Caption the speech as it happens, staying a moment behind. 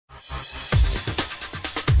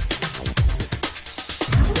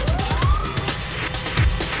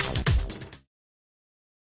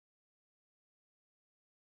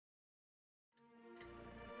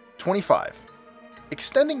25.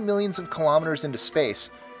 Extending millions of kilometers into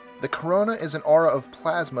space, the corona is an aura of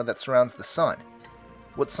plasma that surrounds the sun.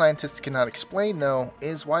 What scientists cannot explain, though,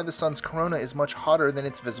 is why the sun's corona is much hotter than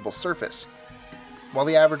its visible surface. While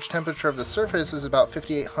the average temperature of the surface is about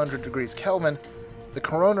 5,800 degrees Kelvin, the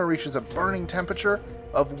corona reaches a burning temperature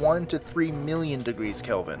of 1 to 3 million degrees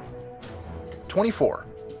Kelvin. 24.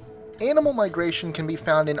 Animal migration can be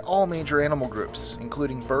found in all major animal groups,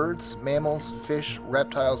 including birds, mammals, fish,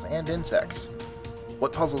 reptiles, and insects.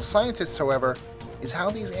 What puzzles scientists, however, is how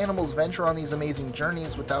these animals venture on these amazing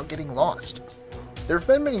journeys without getting lost. There have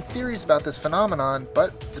been many theories about this phenomenon,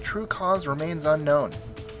 but the true cause remains unknown.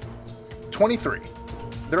 23.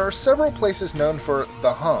 There are several places known for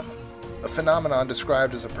the hum, a phenomenon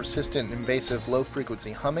described as a persistent, invasive,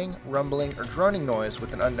 low-frequency humming, rumbling, or droning noise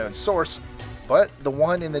with an unknown source, but the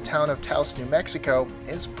one in the town of Taos, New Mexico,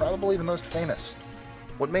 is probably the most famous.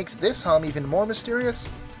 What makes this hum even more mysterious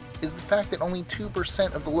is the fact that only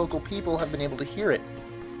 2% of the local people have been able to hear it.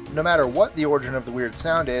 No matter what the origin of the weird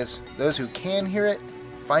sound is, those who can hear it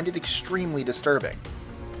find it extremely disturbing.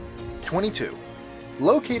 22.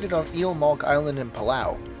 Located on Eel Malk Island in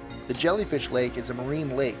Palau, the Jellyfish Lake is a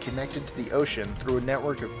marine lake connected to the ocean through a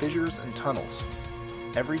network of fissures and tunnels.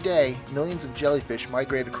 Every day, millions of jellyfish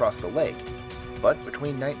migrate across the lake, but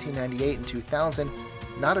between 1998 and 2000,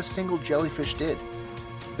 not a single jellyfish did.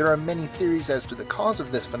 There are many theories as to the cause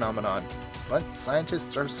of this phenomenon, but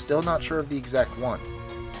scientists are still not sure of the exact one.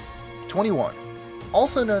 21.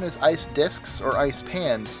 Also known as ice disks or ice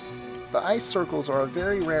pans, the ice circles are a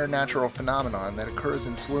very rare natural phenomenon that occurs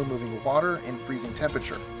in slow-moving water in freezing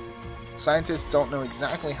temperature. Scientists don't know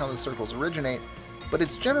exactly how the circles originate, but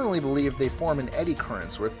it's generally believed they form in eddy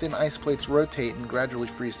currents where thin ice plates rotate and gradually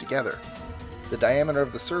freeze together. The diameter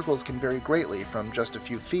of the circles can vary greatly from just a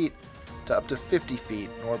few feet to up to 50 feet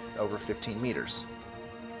or over 15 meters.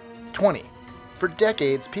 20. For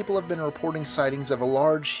decades, people have been reporting sightings of a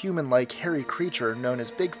large, human-like hairy creature known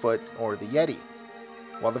as Bigfoot or the Yeti.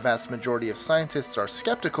 While the vast majority of scientists are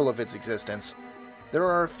skeptical of its existence, there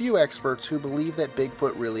are a few experts who believe that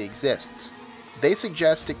Bigfoot really exists. They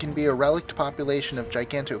suggest it can be a relict population of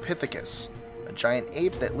Gigantopithecus, a giant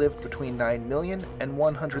ape that lived between 9 million and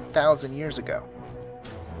 100,000 years ago.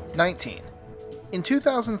 19. In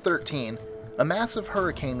 2013, a massive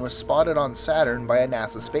hurricane was spotted on Saturn by a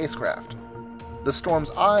NASA spacecraft. The storm's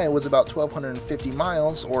eye was about 1,250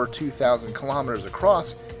 miles, or 2,000 kilometers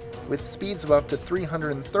across, with speeds of up to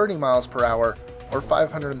 330 miles per hour, or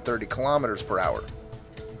 530 kilometers per hour.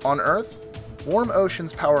 On Earth, warm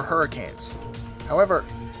oceans power hurricanes. However,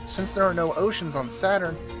 since there are no oceans on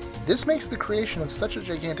Saturn, this makes the creation of such a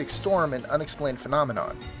gigantic storm an unexplained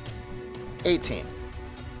phenomenon. 18.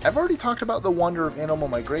 I've already talked about the wonder of animal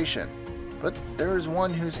migration, but there is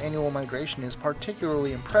one whose annual migration is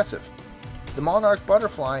particularly impressive. The Monarch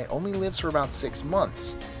Butterfly only lives for about 6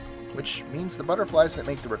 months, which means the butterflies that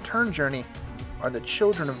make the return journey are the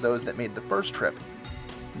children of those that made the first trip.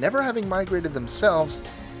 Never having migrated themselves,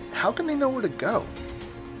 how can they know where to go?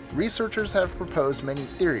 Researchers have proposed many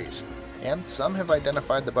theories, and some have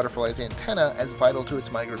identified the butterfly's antenna as vital to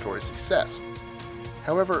its migratory success.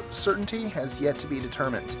 However, certainty has yet to be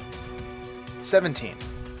determined. 17.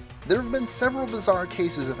 There have been several bizarre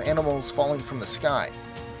cases of animals falling from the sky.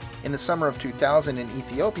 In the summer of 2000 in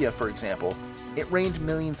Ethiopia, for example, it rained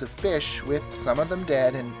millions of fish, with some of them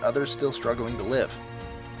dead and others still struggling to live.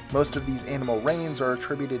 Most of these animal rains are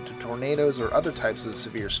attributed to tornadoes or other types of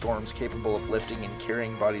severe storms capable of lifting and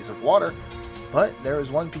carrying bodies of water, but there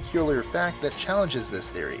is one peculiar fact that challenges this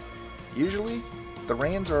theory. Usually, the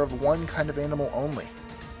rains are of one kind of animal only.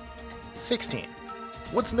 16.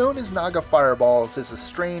 What's known as Naga fireballs is a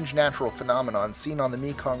strange natural phenomenon seen on the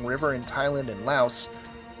Mekong River in Thailand and Laos,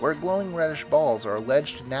 where glowing reddish balls are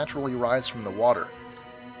alleged to naturally rise from the water.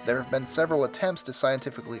 There have been several attempts to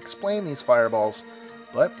scientifically explain these fireballs,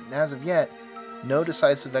 but as of yet, no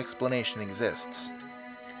decisive explanation exists.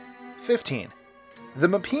 15. The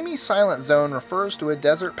Mapimi Silent Zone refers to a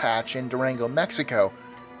desert patch in Durango, Mexico,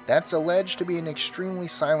 that's alleged to be an extremely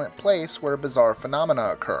silent place where bizarre phenomena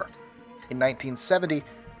occur. In 1970,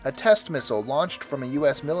 a test missile launched from a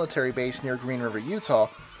U.S. military base near Green River, Utah,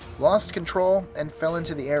 lost control and fell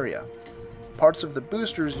into the area. Parts of the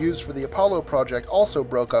boosters used for the Apollo project also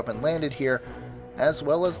broke up and landed here, as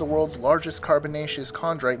well as the world's largest carbonaceous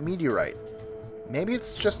chondrite meteorite. Maybe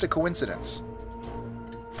it's just a coincidence.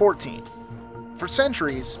 14. For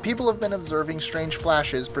centuries, people have been observing strange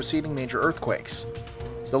flashes preceding major earthquakes.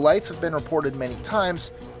 The lights have been reported many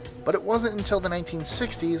times, but it wasn't until the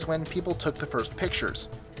 1960s when people took the first pictures.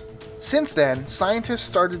 Since then, scientists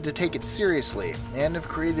started to take it seriously and have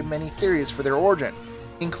created many theories for their origin,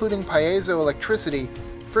 including piezoelectricity,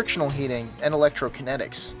 frictional heating, and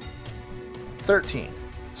electrokinetics. 13.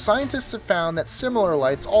 Scientists have found that similar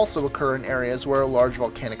lights also occur in areas where a large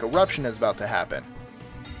volcanic eruption is about to happen.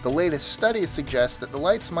 The latest studies suggest that the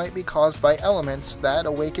lights might be caused by elements that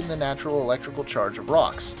awaken the natural electrical charge of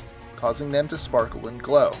rocks, causing them to sparkle and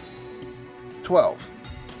glow. 12.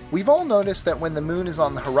 We've all noticed that when the moon is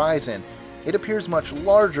on the horizon, it appears much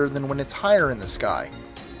larger than when it's higher in the sky.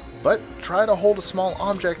 But try to hold a small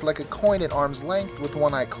object like a coin at arm's length with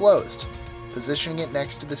one eye closed, positioning it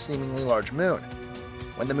next to the seemingly large moon.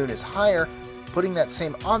 When the moon is higher, putting that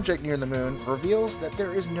same object near the moon reveals that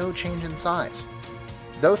there is no change in size.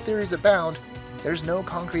 Though theories abound, there's no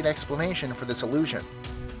concrete explanation for this illusion.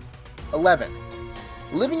 11.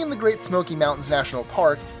 Living in the Great Smoky Mountains National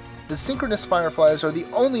Park, the synchronous fireflies are the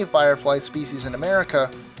only firefly species in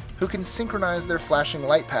America who can synchronize their flashing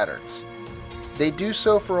light patterns. They do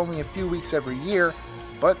so for only a few weeks every year,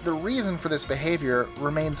 but the reason for this behavior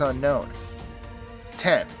remains unknown.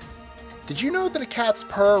 10. Did you know that a cat's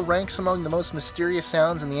purr ranks among the most mysterious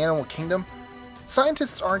sounds in the animal kingdom?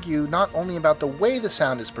 Scientists argue not only about the way the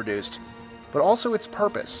sound is produced, but also its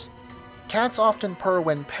purpose. Cats often purr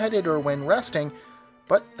when petted or when resting,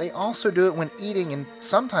 but they also do it when eating and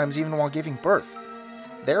sometimes even while giving birth.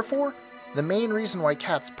 Therefore, the main reason why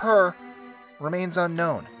cats purr remains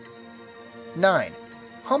unknown. 9.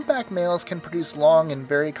 Humpback males can produce long and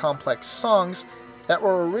very complex songs that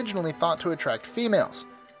were originally thought to attract females,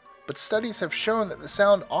 but studies have shown that the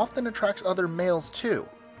sound often attracts other males too.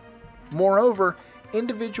 Moreover,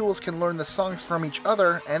 individuals can learn the songs from each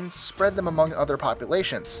other and spread them among other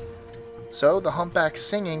populations. So the humpback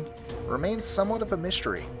singing remains somewhat of a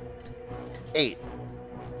mystery. 8.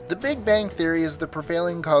 The Big Bang Theory is the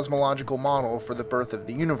prevailing cosmological model for the birth of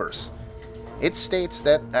the universe. It states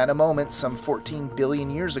that at a moment some 14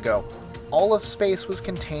 billion years ago, all of space was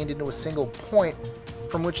contained into a single point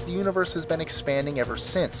from which the universe has been expanding ever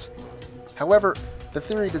since. However, the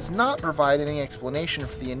theory does not provide any explanation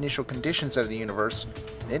for the initial conditions of the universe.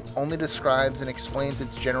 It only describes and explains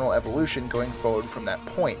its general evolution going forward from that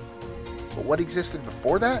point. But what existed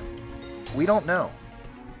before that? We don't know.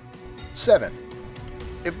 7.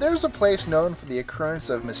 If there's a place known for the occurrence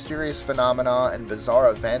of mysterious phenomena and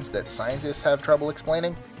bizarre events that scientists have trouble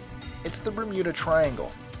explaining, it's the Bermuda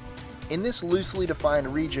Triangle. In this loosely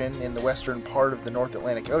defined region in the western part of the North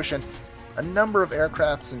Atlantic Ocean, a number of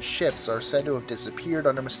aircrafts and ships are said to have disappeared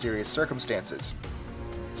under mysterious circumstances.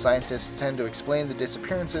 Scientists tend to explain the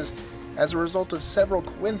disappearances as a result of several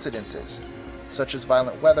coincidences, such as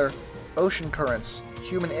violent weather, ocean currents,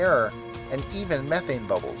 human error, and even methane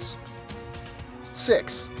bubbles.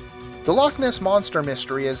 6. The Loch Ness Monster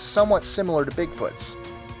mystery is somewhat similar to Bigfoot's.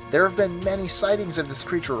 There have been many sightings of this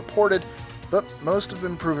creature reported, but most have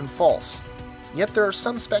been proven false. Yet there are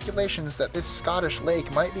some speculations that this Scottish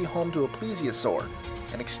lake might be home to a plesiosaur,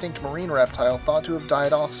 an extinct marine reptile thought to have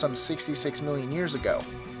died off some 66 million years ago.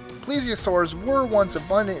 Plesiosaurs were once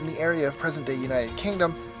abundant in the area of present-day United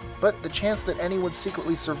Kingdom, but the chance that any would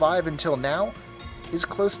secretly survive until now is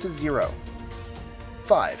close to 0.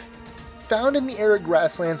 5. Found in the arid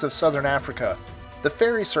grasslands of southern Africa, the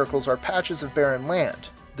fairy circles are patches of barren land,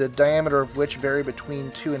 the diameter of which vary between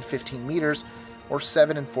 2 and 15 meters, or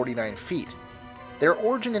 7 and 49 feet. Their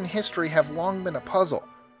origin and history have long been a puzzle,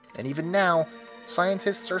 and even now,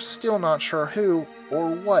 scientists are still not sure who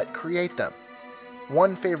or what create them.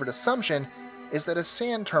 One favorite assumption is that a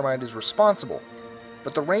sand termite is responsible,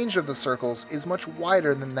 but the range of the circles is much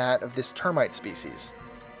wider than that of this termite species.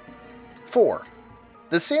 4.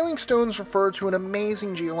 The sailing stones refer to an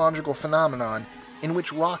amazing geological phenomenon in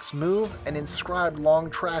which rocks move and inscribe long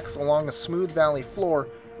tracks along a smooth valley floor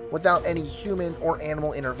without any human or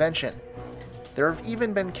animal intervention. There have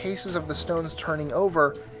even been cases of the stones turning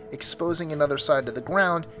over, exposing another side to the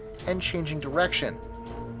ground, and changing direction.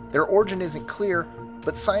 Their origin isn't clear,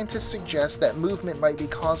 but scientists suggest that movement might be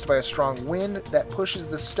caused by a strong wind that pushes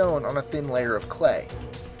the stone on a thin layer of clay.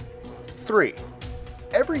 3.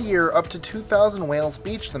 Every year, up to 2,000 whales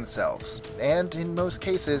beach themselves, and, in most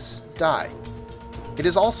cases, die. It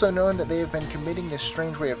is also known that they have been committing this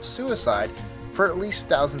strange way of suicide for at least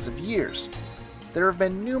thousands of years. There have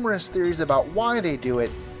been numerous theories about why they do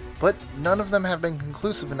it, but none of them have been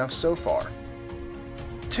conclusive enough so far.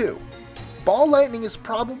 2. Ball lightning is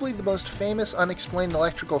probably the most famous unexplained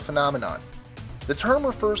electrical phenomenon. The term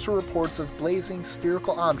refers to reports of blazing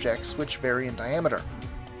spherical objects which vary in diameter.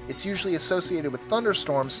 It's usually associated with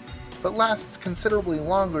thunderstorms, but lasts considerably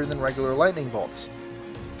longer than regular lightning bolts.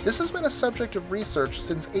 This has been a subject of research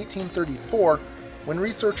since 1834, when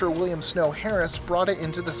researcher William Snow Harris brought it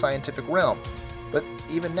into the scientific realm, but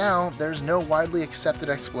even now, there's no widely accepted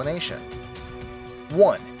explanation.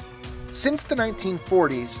 1. Since the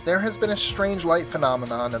 1940s, there has been a strange light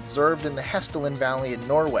phenomenon observed in the Hessdalen Valley in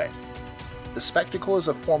Norway. The spectacle is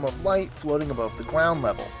a form of light floating above the ground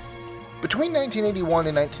level. Between 1981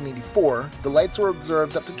 and 1984, the lights were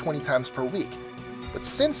observed up to 20 times per week, but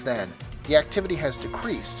since then, the activity has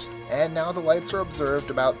decreased, and now the lights are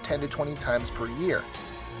observed about 10 to 20 times per year.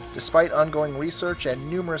 Despite ongoing research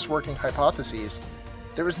and numerous working hypotheses,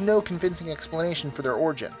 there is no convincing explanation for their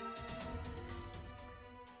origin.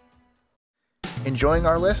 Enjoying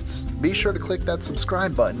our lists? Be sure to click that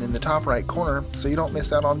subscribe button in the top right corner so you don't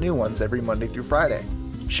miss out on new ones every Monday through Friday.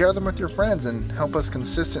 Share them with your friends and help us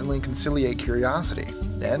consistently conciliate curiosity.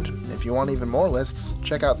 And if you want even more lists,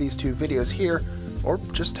 check out these 2 videos here, or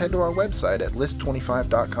just head to our website at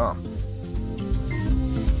list25.com.